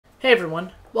Hey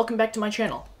everyone, welcome back to my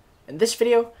channel. In this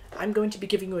video, I'm going to be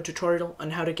giving you a tutorial on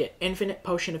how to get infinite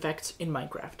potion effects in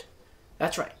Minecraft.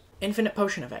 That's right, infinite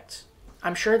potion effects.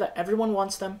 I'm sure that everyone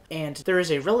wants them, and there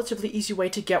is a relatively easy way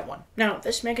to get one. Now,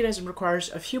 this mechanism requires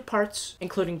a few parts,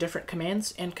 including different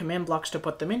commands and command blocks to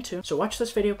put them into, so watch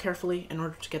this video carefully in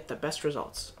order to get the best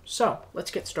results. So,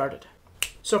 let's get started.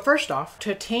 So first off,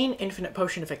 to attain infinite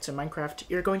potion effects in Minecraft,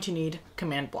 you're going to need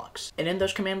command blocks. And in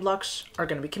those command blocks are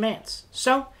going to be commands.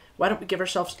 So, why don't we give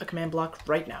ourselves a command block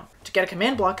right now? To get a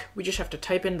command block, we just have to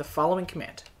type in the following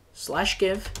command.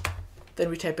 /give, then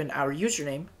we type in our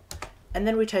username, and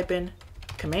then we type in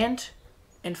command,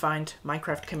 and find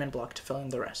Minecraft command block to fill in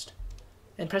the rest.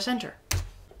 And press enter.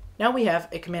 Now we have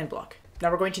a command block. Now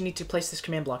we're going to need to place this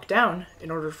command block down in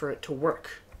order for it to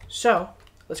work. So,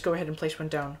 let's go ahead and place one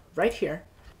down right here.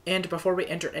 And before we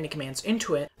enter any commands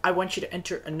into it, I want you to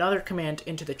enter another command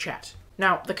into the chat.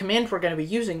 Now, the command we're going to be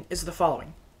using is the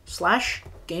following.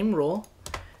 /gamerule,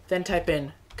 then type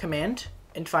in command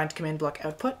and find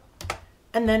commandBlockOutput,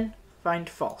 and then find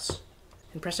false,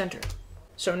 and press enter.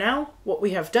 So now what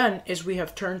we have done is we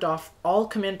have turned off all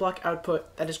command block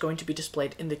output that is going to be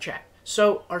displayed in the chat.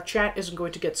 So our chat isn't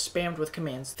going to get spammed with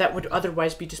commands that would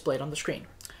otherwise be displayed on the screen.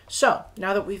 So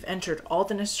now that we've entered all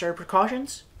the necessary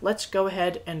precautions, let's go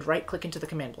ahead and right click into the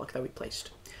command block that we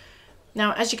placed.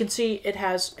 Now, as you can see, it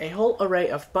has a whole array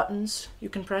of buttons you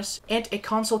can press and a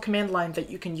console command line that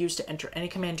you can use to enter any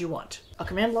command you want. A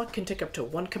command block can take up to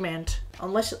one command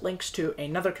unless it links to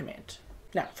another command.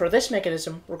 Now, for this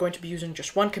mechanism, we're going to be using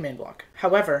just one command block.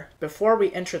 However, before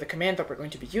we enter the command that we're going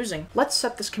to be using, let's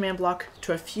set this command block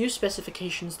to a few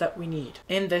specifications that we need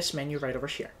in this menu right over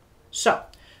here. So,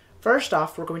 first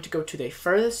off, we're going to go to the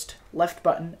furthest left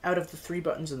button out of the three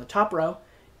buttons in the top row,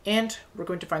 and we're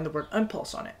going to find the word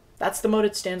impulse on it. That's the mode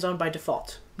it stands on by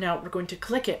default. Now, we're going to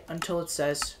click it until it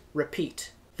says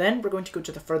repeat. Then we're going to go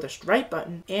to the furthest right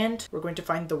button, and we're going to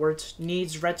find the words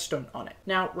needs redstone on it.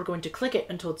 Now, we're going to click it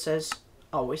until it says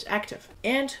always active.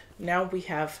 And now we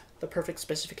have the perfect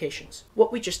specifications.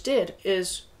 What we just did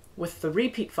is, with the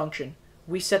repeat function,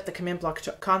 we set the command block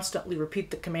to constantly repeat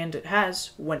the command it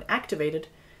has when activated,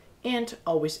 and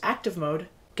always active mode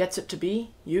gets it to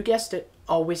be, you guessed it,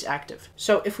 always active.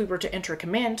 So if we were to enter a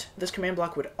command, this command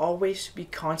block would always be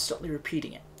constantly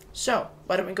repeating it. So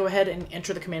why don't we go ahead and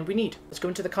enter the command we need. Let's go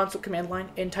into the console command line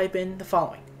and type in the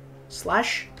following.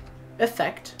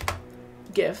 /effect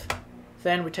give,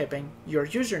 then we type in your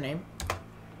username,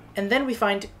 and then we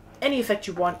find any effect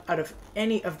you want out of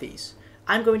any of these.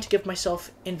 I'm going to give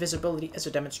myself invisibility as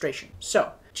a demonstration.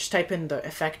 So just type in the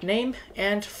effect name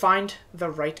and find the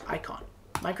right icon.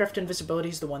 Minecraft invisibility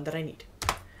is the one that I need.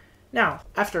 Now,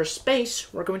 after a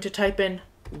space, we're going to type in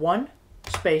 1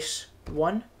 space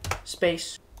 1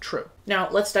 space true. Now,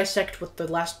 let's dissect what the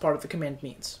last part of the command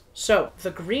means. So,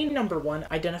 the green number 1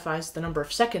 identifies the number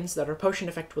of seconds that our potion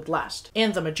effect would last,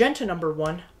 and the magenta number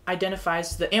 1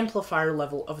 identifies the amplifier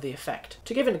level of the effect.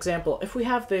 To give an example, if we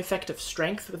have the effect of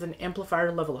strength with an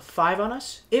amplifier level of 5 on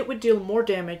us, it would deal more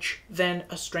damage than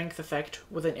a strength effect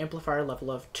with an amplifier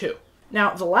level of 2.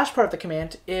 Now, the last part of the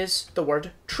command is the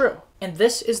word true. And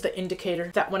this is the indicator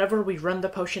that whenever we run the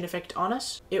potion effect on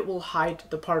us, it will hide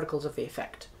the particles of the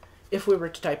effect. If we were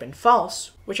to type in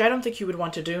false, which I don't think you would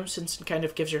want to do since it kind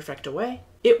of gives your effect away,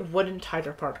 it wouldn't hide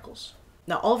our particles.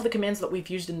 Now, all of the commands that we've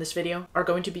used in this video are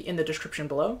going to be in the description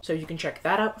below, so you can check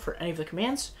that out for any of the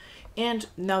commands. And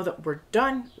now that we're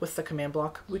done with the command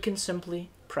block, we can simply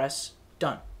press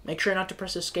done. Make sure not to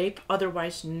press escape,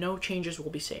 otherwise no changes will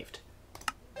be saved.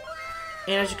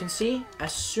 And as you can see,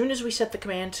 as soon as we set the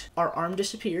command, our arm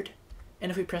disappeared, and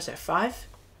if we press F5,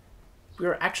 we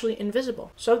are actually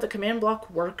invisible. So the command block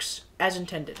works as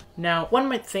intended. Now, one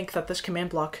might think that this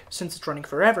command block, since it's running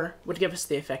forever, would give us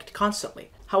the effect constantly.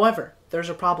 However, there's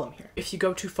a problem here. If you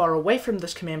go too far away from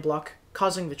this command block,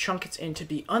 causing the chunk it's in to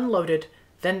be unloaded,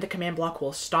 then the command block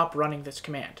will stop running this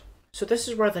command. So this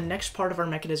is where the next part of our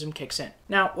mechanism kicks in.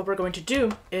 Now, what we're going to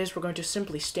do is we're going to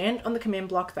simply stand on the command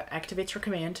block that activates our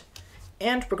command,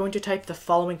 and we're going to type the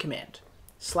following command.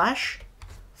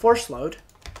 /forceload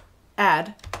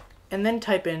add, and then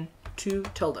type in 2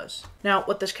 tildes. Now,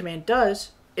 what this command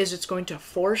does is it's going to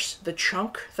force the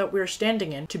chunk that we're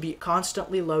standing in to be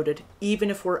constantly loaded, even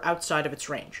if we're outside of its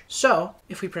range. So,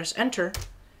 if we press enter,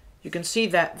 you can see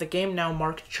that the game now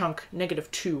marked chunk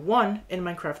 -2, 1 in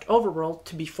Minecraft Overworld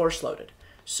to be force loaded.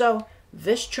 So,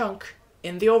 this chunk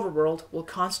in the overworld will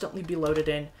constantly be loaded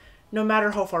in, no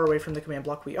matter how far away from the command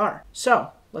block we are.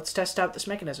 So, let's test out this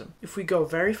mechanism. If we go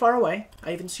very far away,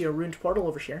 I even see a ruined portal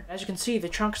over here. As you can see, the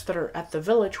chunks that are at the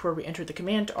village where we entered the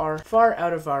command are far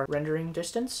out of our rendering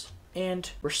distance.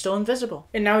 and we're still invisible.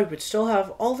 And now we would still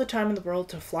have all the time in the world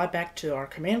to fly back to our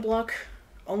command block,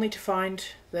 only to find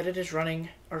that it is running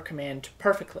our command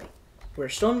perfectly. We're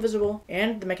still invisible,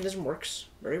 and the mechanism works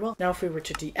very well. Now if we were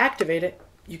to deactivate it,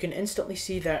 you can instantly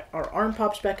see that our arm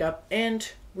pops back up,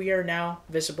 and we are now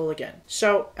visible again.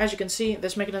 So, as you can see,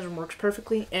 this mechanism works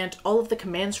perfectly, and all of the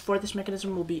commands for this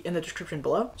mechanism will be in the description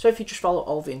below. So if you just follow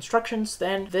all of the instructions,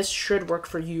 then this should work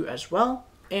for you as well.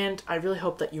 And I really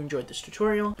hope that you enjoyed this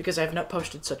tutorial, because I have not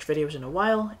posted such videos in a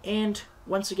while, and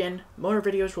once again, more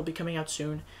videos will be coming out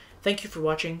soon. Thank you for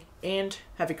watching, and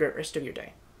have a great rest of your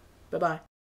day. Bye-bye.